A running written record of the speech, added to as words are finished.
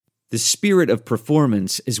The spirit of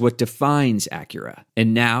performance is what defines Acura.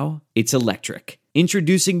 And now, it's electric.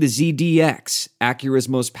 Introducing the ZDX, Acura's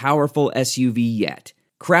most powerful SUV yet.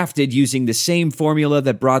 Crafted using the same formula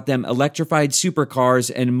that brought them electrified supercars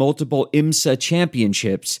and multiple IMSA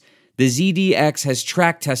championships, the ZDX has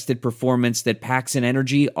track-tested performance that packs an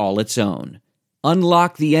energy all its own.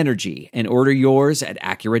 Unlock the energy and order yours at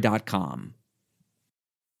Acura.com.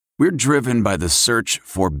 We're driven by the search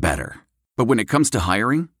for better. But when it comes to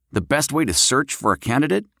hiring, the best way to search for a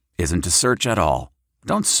candidate isn't to search at all.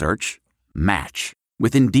 Don't search. Match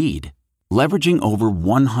with Indeed. Leveraging over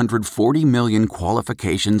 140 million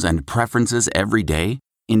qualifications and preferences every day,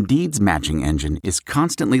 Indeed's matching engine is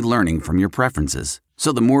constantly learning from your preferences.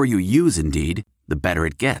 So the more you use Indeed, the better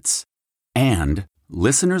it gets. And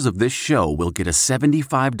listeners of this show will get a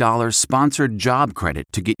 $75 sponsored job credit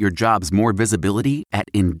to get your jobs more visibility at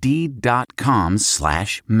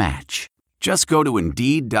Indeed.com/match. Just go to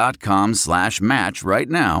Indeed.com/match right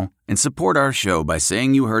now and support our show by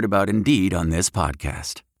saying you heard about Indeed on this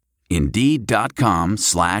podcast.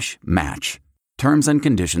 Indeed.com/match. Terms and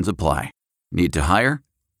conditions apply. Need to hire?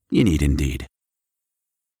 You need Indeed.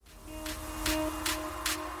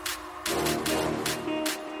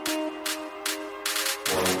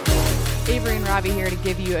 Avery and Robbie here to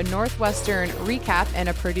give you a Northwestern recap and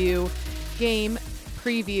a Purdue game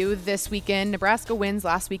preview this weekend. Nebraska wins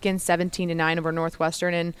last weekend 17-9 over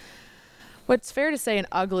Northwestern, and what's fair to say an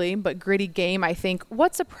ugly but gritty game, I think.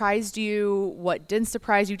 What surprised you? What didn't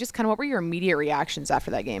surprise you? Just kind of what were your immediate reactions after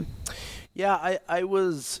that game? Yeah, I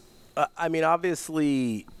was,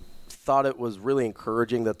 obviously thought it was really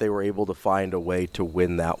encouraging that they were able to find a way to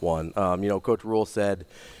win that one. Coach Rule said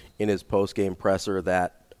in his post-game presser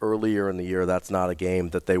that earlier in the year, that's not a game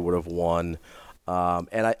that they would have won.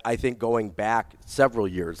 And I think going back several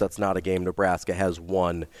years, that's not a game Nebraska has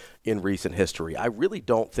won in recent history. I really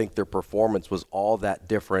don't think their performance was all that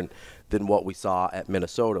different than what we saw at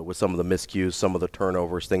Minnesota with some of the miscues, some of the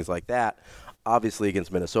turnovers, things like that. Obviously,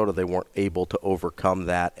 against Minnesota, they weren't able to overcome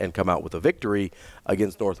that and come out with a victory.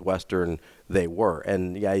 Against Northwestern, they were.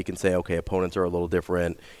 And, yeah, you can say, okay, opponents are a little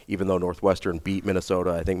different. Even though Northwestern beat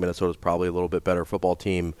Minnesota, I think Minnesota's probably a little bit better football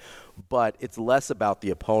team. But it's less about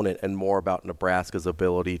the opponent and more about Nebraska's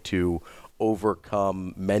ability to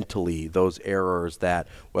overcome mentally those errors that,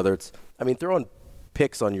 whether it's, throwing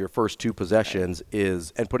picks on your first two possessions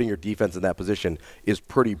and putting your defense in that position is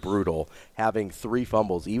pretty brutal. Having 3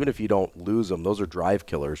 fumbles, even if you don't lose them, those are drive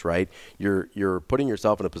killers, right? You're putting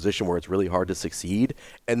yourself in a position where it's really hard to succeed,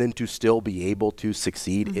 and then to still be able to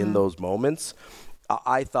succeed in those moments,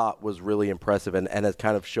 I thought was really impressive and has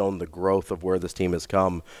kind of shown the growth of where this team has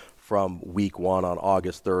come from week 1 on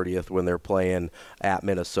August 30th when they're playing at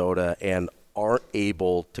Minnesota and aren't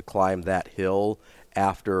able to climb that hill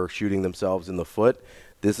after shooting themselves in the foot.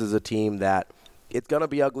 This is a team that it's going to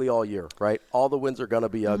be ugly all year, right? All the wins are going to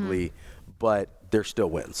be ugly, but they're still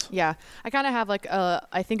wins. Yeah. I kind of have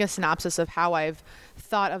I think a synopsis of how I've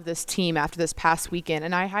thought of this team after this past weekend.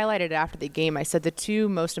 And I highlighted it after the game. I said the 2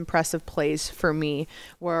 most impressive plays for me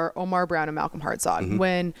were Omar Brown and Malcolm Hartzog.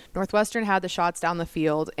 When Northwestern had the shots down the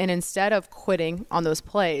field, and instead of quitting on those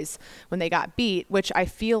plays when they got beat, which I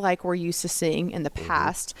feel like we're used to seeing in the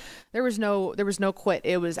past, there was no quit.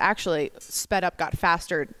 It was actually sped up, got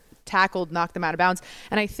faster, tackled, knocked them out of bounds.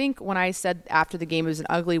 And I think when I said after the game it was an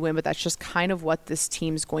ugly win, but that's just kind of what this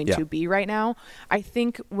team's going to be right now. I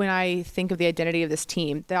think when I think of the identity of this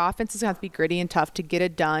team, the offense is going to have to be gritty and tough to get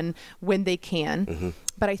it done when they can.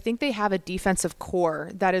 But I think they have a defensive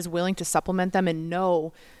core that is willing to supplement them and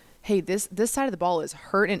know, hey, this side of the ball is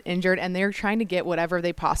hurt and injured, and they're trying to get whatever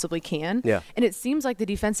they possibly can. Yeah. And it seems like the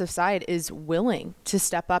defensive side is willing to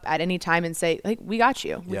step up at any time and say, like, we got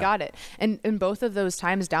you. We got it. And in both of those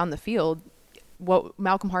times down the field,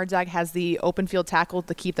 Malcolm Hartzog has the open field tackle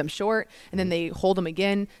to keep them short, and then they hold them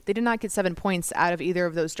again. They did not get 7 points out of either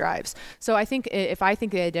of those drives. So I think if I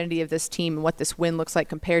think the identity of this team and what this win looks like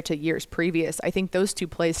compared to years previous, I think those 2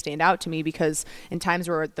 plays stand out to me because in times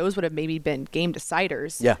where those would have maybe been game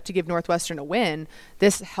deciders to give Northwestern a win,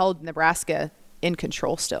 this held Nebraska in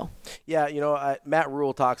control still. Yeah, Matt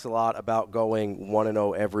Rule talks a lot about going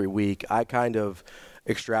 1-0 every week. I kind of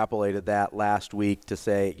extrapolated that last week to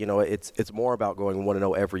say, it's more about going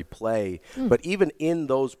 1-0 every play. But even in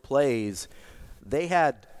those plays, they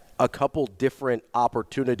had a couple different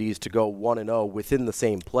opportunities to go 1-0 within the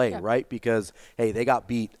same play, right? Because, hey, they got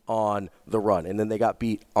beat on the run, and then they got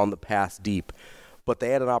beat on the pass deep. but they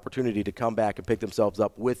had an opportunity to come back and pick themselves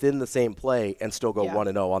up within the same play and still go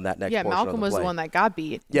 1-0 on that next portion Malcolm of the was play. the one that got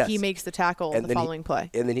beat. Yes. He makes the tackle in the following play.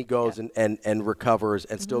 And then he goes and recovers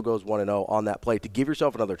and still goes 1-0 on that play to give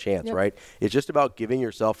yourself another chance, right? It's just about giving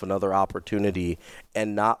yourself another opportunity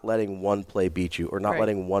and not letting one play beat you or not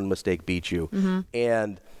letting one mistake beat you.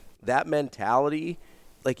 And that mentality,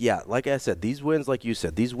 like I said, these wins, like you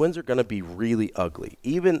said, these wins are going to be really ugly.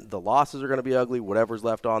 Even the losses are going to be ugly, whatever's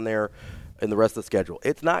left on there in the rest of the schedule.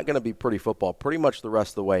 It's not going to be pretty football pretty much the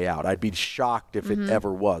rest of the way out. I'd be shocked if it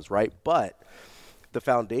ever was, right? But the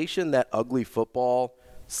foundation that ugly football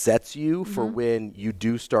sets you for when you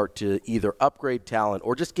do start to either upgrade talent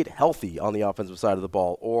or just get healthy on the offensive side of the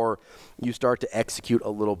ball, or you start to execute a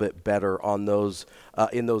little bit better on those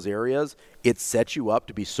in those areas, it sets you up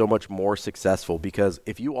to be so much more successful. Because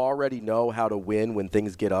if you already know how to win when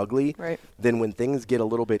things get ugly, then when things get a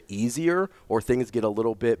little bit easier or things get a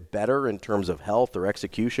little bit better in terms of health or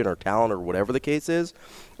execution or talent or whatever the case is,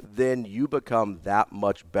 then you become that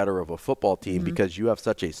much better of a football team because you have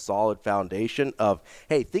such a solid foundation of,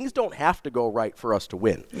 hey, things don't have to go right for us to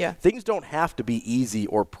win. Things don't have to be easy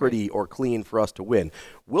or pretty or clean for us to win.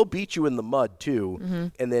 We'll beat you in the mud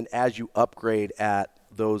too, and then as you upgrade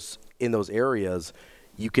in those areas,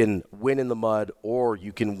 you can win in the mud or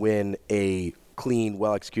you can win a clean,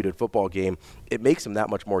 well-executed football game. It makes him that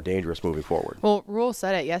much more dangerous moving forward. Well, Rule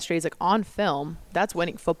said it yesterday. He's like, on film, that's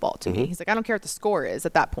winning football to me. He's like, I don't care what the score is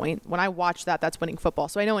at that point. When I watch that, that's winning football.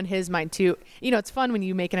 So I know in his mind, too, it's fun when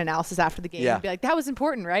you make an analysis after the game and be like, that was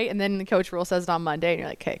important, right? And then Coach Rule says it on Monday, and you're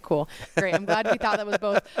like, okay, cool, great. I'm glad we thought that was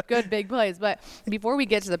both good, big plays. But before we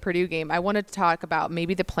get to the Purdue game, I wanted to talk about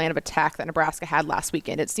maybe the plan of attack that Nebraska had last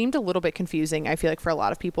weekend. It seemed a little bit confusing, I feel like, for a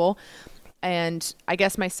lot of people. And I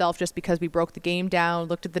guess myself, just because we broke the game down,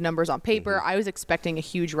 looked at the numbers on paper, I was expecting a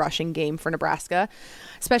huge rushing game for Nebraska,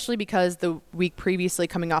 especially because the week previously,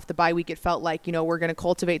 coming off the bye week, it felt like, we're going to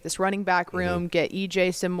cultivate this running back room, get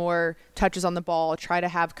EJ some more touches on the ball, try to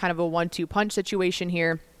have kind of a 1-2 punch situation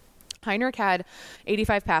here. Heinrich had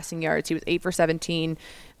 85 passing yards. He was 8 for 17.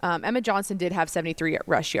 Emmett Johnson did have 73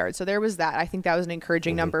 rush yards. So there was that. I think that was an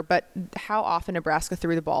encouraging number. But how often Nebraska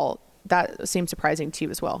threw the ball, that seemed surprising to you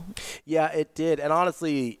as well. Yeah, it did. And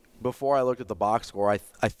honestly, before I looked at the box score, I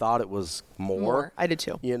thought it was more. I did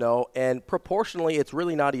too. And proportionally, it's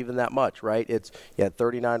really not even that much, right? It's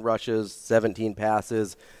 39 rushes, 17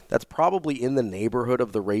 passes. That's probably in the neighborhood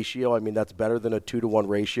of the ratio. I mean, that's better than a 2-to-1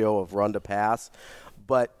 ratio of run to pass.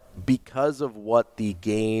 But because of what the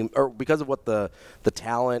game, or because of what the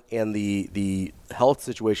talent and the health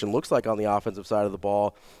situation looks like on the offensive side of the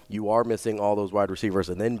ball, you are missing all those wide receivers,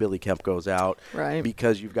 and then Billy Kemp goes out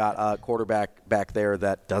because you've got a quarterback back there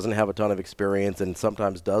that doesn't have a ton of experience and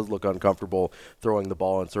sometimes does look uncomfortable throwing the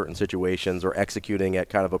ball in certain situations or executing at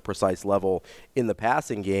kind of a precise level in the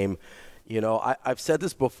passing game. I've said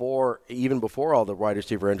this before, even before all the wide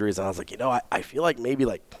receiver injuries, and I was like, I feel like maybe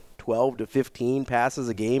like 12 to 15 passes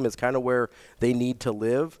a game is kind of where they need to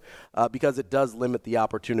live because it does limit the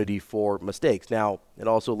opportunity for mistakes. Now, it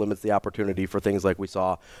also limits the opportunity for things like we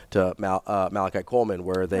saw to Malachi Coleman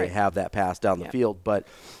where they have that pass down the field. But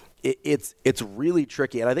it's really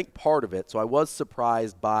tricky, and I think part of it, so I was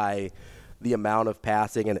surprised by the amount of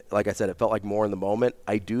passing, and like I said, it felt like more in the moment.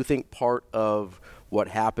 I do think part of what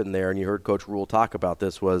happened there, and you heard Coach Rule talk about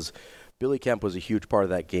this, was Billy Kemp was a huge part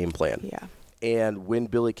of that game plan. Yeah. And when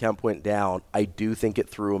Billy Kemp went down, I do think it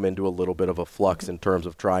threw him into a little bit of a flux in terms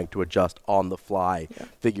of trying to adjust on the fly,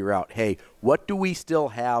 figure out, hey, what do we still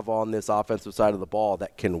have on this offensive side of the ball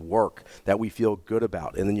that can work, that we feel good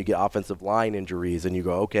about? And then you get offensive line injuries, and you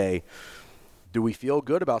go, okay, do we feel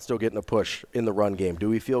good about still getting a push in the run game? Do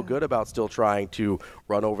we feel good about still trying to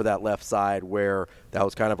run over that left side where that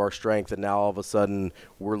was kind of our strength, and now all of a sudden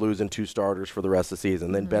we're losing 2 starters for the rest of the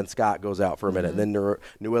season? Then Ben Scott goes out for a minute, and then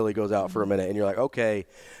Newelly goes out for a minute, and you're like, okay,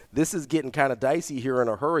 this is getting kind of dicey here in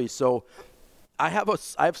a hurry. So I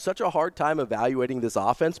have such a hard time evaluating this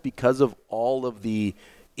offense because of all of the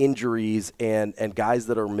injuries and guys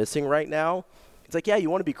that are missing right now. It's like, yeah, you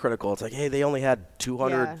want to be critical. It's like, hey, they only had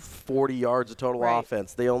 240 yards of total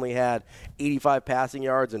offense. They only had 85 passing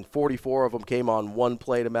yards, and 44 of them came on one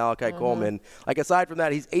play to Malachi Coleman. Like, aside from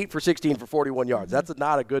that, he's 8 for 16 for 41 yards. That's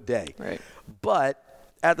not a good day. Right. But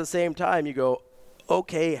at the same time, you go,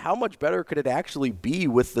 okay, how much better could it actually be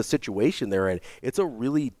with the situation they're in? It's a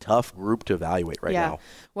really tough group to evaluate right now.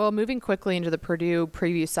 Well, moving quickly into the Purdue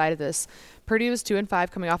preview side of this, Purdue is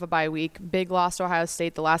 2-5 coming off a bye week. Big loss to Ohio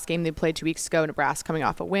State the last game they played 2 weeks ago. Nebraska coming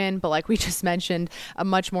off a win, but like we just mentioned, a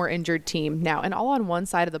much more injured team now, and all on one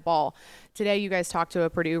side of the ball. Today, you guys talked to a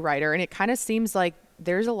Purdue writer, and it kind of seems like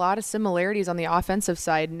there's a lot of similarities on the offensive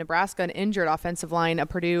side. Nebraska, an injured offensive line, a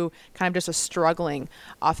Purdue kind of just a struggling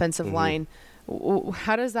offensive line.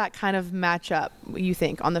 How does that kind of match up, you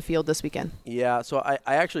think, on the field this weekend? Yeah, so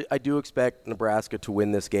I do expect Nebraska to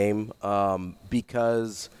win this game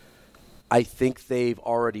because I think they've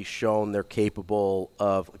already shown they're capable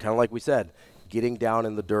of, kind of like we said, getting down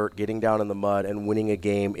in the dirt, getting down in the mud, and winning a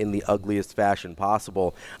game in the ugliest fashion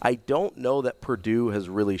possible. I don't know that Purdue has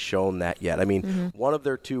really shown that yet. I mean, one of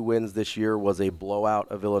their 2 wins this year was a blowout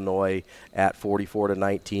of Illinois at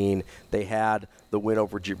 44-19. They had the win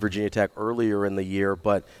over Virginia Tech earlier in the year,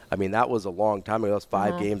 but I mean that was a long time ago. That was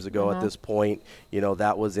 5 games ago at this point. You know,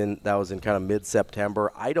 that was in kind of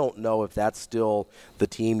mid-September. I don't know if that's still the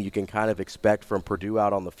team you can kind of expect from Purdue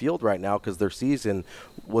out on the field right now, because their season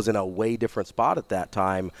was in a way different spot at that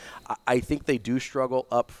time. I think they do struggle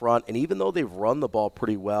up front, and even though they've run the ball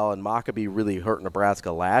pretty well, and Maccabee really hurt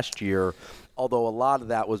Nebraska last year, although a lot of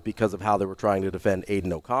that was because of how they were trying to defend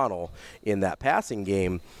Aiden O'Connell in that passing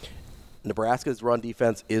game, Nebraska's run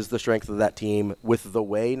defense is the strength of that team. With the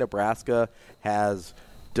way Nebraska has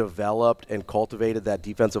developed and cultivated that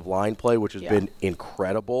defensive line play, which has been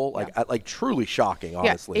incredible, like truly shocking,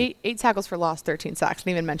 honestly. Yeah, eight tackles for loss, 13 sacks.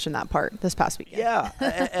 Didn't even mention that part this past weekend. Yeah,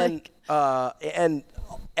 and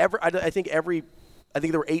I think there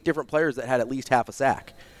were 8 different players that had at least half a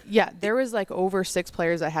sack. Yeah, there was like over 6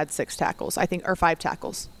 players that had 6 tackles, I think, or 5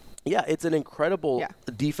 tackles. Yeah, it's an incredible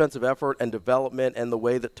defensive effort and development, and the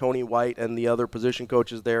way that Tony White and the other position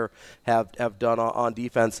coaches there have done on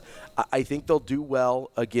defense. I think they'll do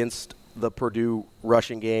well against the Purdue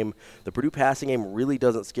rushing game. The Purdue passing game really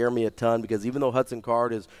doesn't scare me a ton, because even though Hudson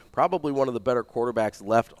Card is probably one of the better quarterbacks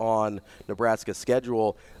left on Nebraska's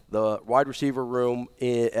schedule, the wide receiver room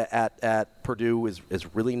at Purdue is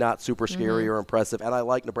really not super scary or impressive, and I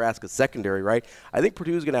like Nebraska's secondary, right? I think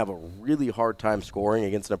Purdue is going to have a really hard time scoring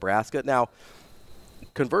against Nebraska. Now,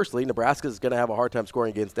 conversely, Nebraska is going to have a hard time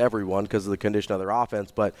scoring against everyone because of the condition of their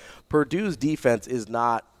offense, but Purdue's defense is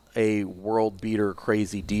not a world beater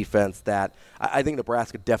crazy defense that I think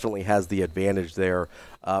Nebraska definitely has the advantage there.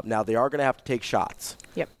 Now, they are going to have to take shots.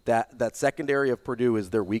 Yep. That secondary of Purdue is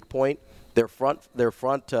their weak point. Their front,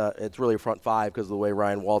 it's really a front 5 because of the way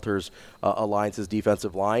Ryan Walters aligns his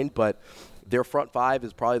defensive line, but their front 5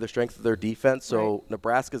 is probably the strength of their defense, so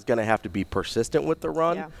Nebraska's going to have to be persistent with the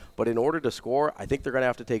run, but in order to score, I think they're going to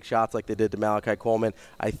have to take shots like they did to Malachi Coleman.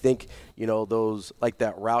 I think, those, like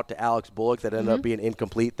that route to Alex Bullock that ended up being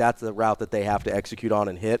incomplete, that's the route that they have to execute on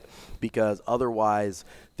and hit, because otherwise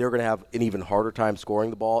they're going to have an even harder time scoring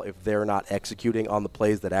the ball if they're not executing on the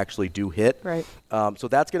plays that actually do hit. Right. So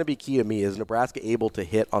that's going to be key to me. Is Nebraska able to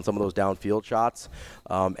hit on some of those downfield shots?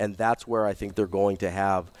 And that's where I think they're going to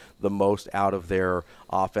have the most out of their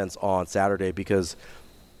offense on Saturday, because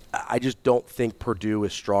I just don't think Purdue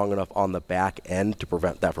is strong enough on the back end to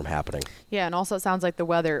prevent that from happening. Yeah, and also it sounds like the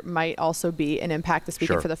weather might also be an impact this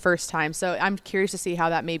weekend for the first time. So I'm curious to see how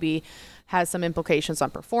that maybe has some implications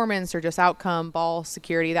on performance or just outcome, ball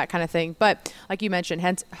security, that kind of thing. But like you mentioned,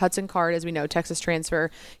 Hudson Card, as we know, Texas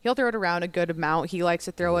transfer, he'll throw it around a good amount. He likes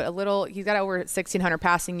to throw it a little. He's got over 1,600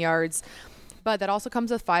 passing yards. But that also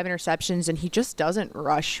comes with 5 interceptions, and he just doesn't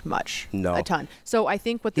rush much, a ton. So I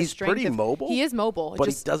think with the strength, he's pretty mobile. He is mobile, but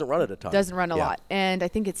he doesn't run it a ton. Doesn't run a lot, and I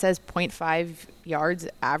think it says 0.5 yards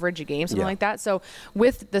average a game, something like that. So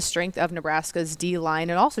with the strength of Nebraska's D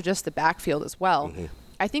line and also just the backfield as well,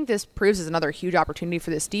 I think this proves as another huge opportunity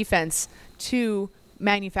for this defense to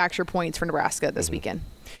manufacture points for Nebraska this weekend.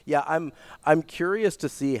 Yeah, I'm curious to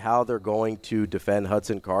see how they're going to defend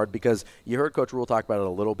Hudson Card, because you heard Coach Rule talk about it a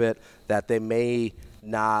little bit, that they may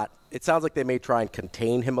not – it sounds like they may try and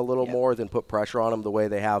contain him a little more than put pressure on him the way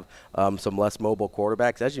they have some less mobile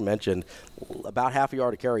quarterbacks. As you mentioned, about half a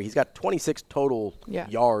yard a carry. He's got 26 total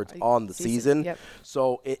yards on the season. Yep.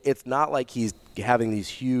 So it's not like he's having these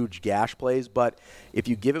huge gash plays, but if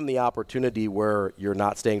you give him the opportunity where you're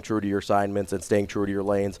not staying true to your assignments and staying true to your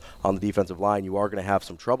lanes on the defensive line, you are going to have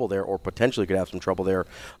some trouble there, or potentially could have some trouble there.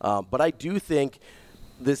 But I do think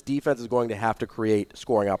this defense is going to have to create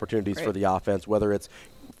scoring opportunities for the offense, whether it's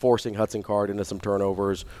forcing Hudson Card into some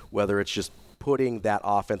turnovers, whether it's just putting that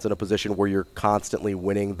offense in a position where you're constantly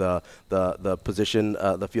winning the position,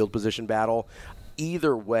 the field position battle.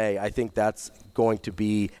 Either way, I think that's going to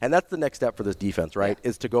be, and that's the next step for this defense, right?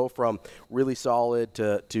 Is to go from really solid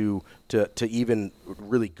to even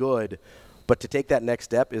really good. But to take that next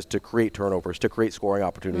step is to create turnovers, to create scoring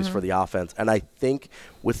opportunities for the offense. And I think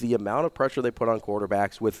with the amount of pressure they put on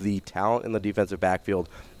quarterbacks, with the talent in the defensive backfield,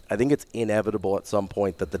 I think it's inevitable at some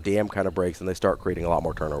point that the dam kind of breaks and they start creating a lot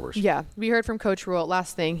more turnovers. Yeah, we heard from Coach Rule.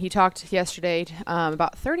 Last thing, he talked yesterday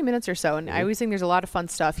about 30 minutes or so, and I always think there's a lot of fun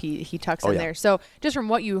stuff he tucks in there. So just from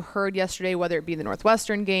what you heard yesterday, whether it be the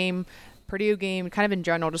Northwestern game, Purdue game, kind of in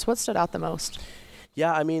general, just what stood out the most?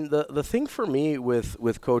 Yeah, I mean, the thing for me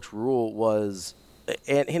with Coach Rule was,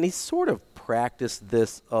 and he's sort of practiced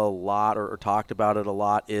this a lot or talked about it a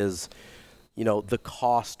lot, is the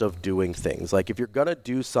cost of doing things. Like if you're going to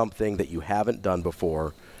do something that you haven't done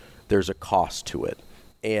before, there's a cost to it.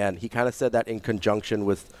 And he kind of said that in conjunction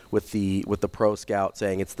with the pro scout,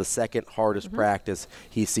 saying it's the second hardest practice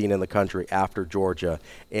he's seen in the country after Georgia.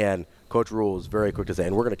 And Coach Rule is very quick to say,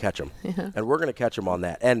 and we're going to catch him. And we're going to catch him on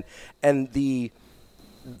that. And the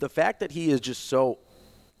fact that he is just so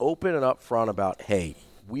open and upfront about, hey,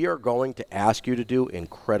 we are going to ask you to do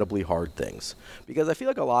incredibly hard things. Because I feel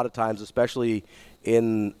like a lot of times, especially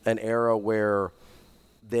in an era where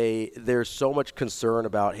there's so much concern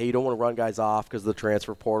about, hey, you don't want to run guys off because of the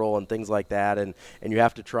transfer portal and things like that, and you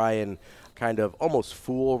have to try and kind of almost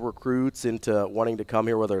fool recruits into wanting to come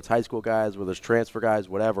here, whether it's high school guys, whether it's transfer guys,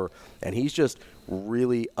 whatever. And he's just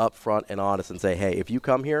really upfront and honest and say, hey, if you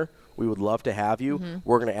come here, we would love to have you.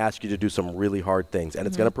 We're going to ask you to do some really hard things. And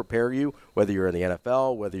it's going to prepare you, whether you're in the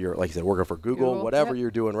NFL, whether you're, like you said, working for Google, whatever you're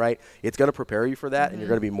doing, right? It's going to prepare you for that, and you're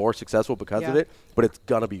going to be more successful because of it, but it's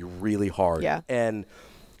going to be really hard. Yeah. And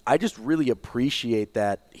I just really appreciate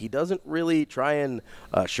that he doesn't really try and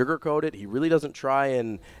sugarcoat it. He really doesn't try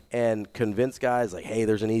and convince guys like, hey,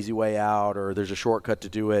 there's an easy way out or there's a shortcut to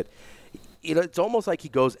do it. It's almost like he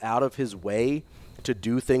goes out of his way to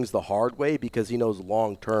do things the hard way because he knows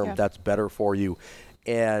long term that's better for you.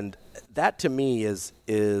 And that to me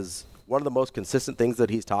is one of the most consistent things that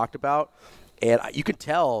he's talked about. And you can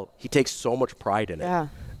tell he takes so much pride in it. Yeah.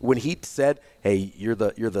 When he said, hey, you're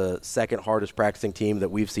the second hardest practicing team that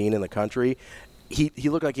we've seen in the country, he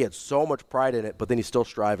looked like he had so much pride in it, but then he's still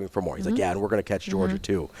striving for more. He's like, yeah, and we're going to catch Georgia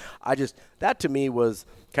too. That to me was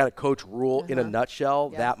kind of Coach Rule in a nutshell,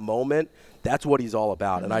 that moment. That's what he's all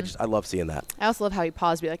about, and I love seeing that. I also love how he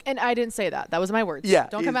paused to be like, and I didn't say that. That was my words. Yeah,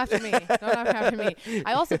 Don't come after me. Don't come after me.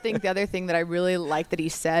 I also think the other thing that I really like that he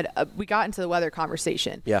said, we got into the weather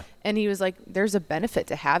conversation. Yeah. And he was like, there's a benefit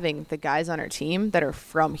to having the guys on our team that are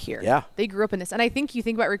from here. Yeah. They grew up in this. And I think you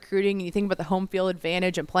think about recruiting and you think about the home field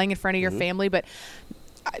advantage and playing in front of your family, but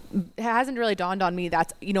it hasn't really dawned on me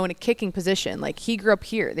that's, in a kicking position. Like, he grew up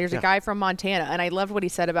here. There's a guy from Montana, and I loved what he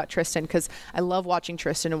said about Tristan because I love watching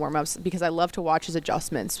Tristan in warm-ups because I love to watch his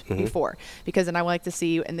adjustments before because then I like to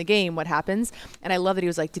see in the game what happens. And I love that he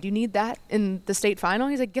was like, did you need that in the state final?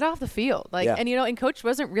 He's like, get off the field. And Coach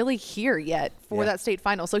wasn't really here yet for that state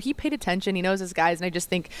final. So he paid attention. He knows his guys, and I just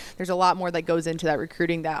think there's a lot more that goes into that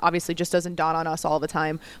recruiting that obviously just doesn't dawn on us all the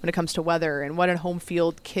time when it comes to weather and what a home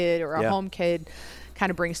field kid or a home kid kind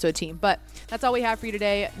of brings to a team. But that's all we have for you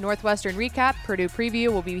today. Northwestern recap, Purdue preview.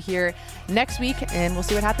 We'll be here next week, and we'll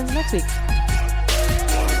see what happens next week.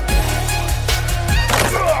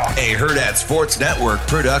 A Herd at Sports Network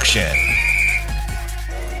production.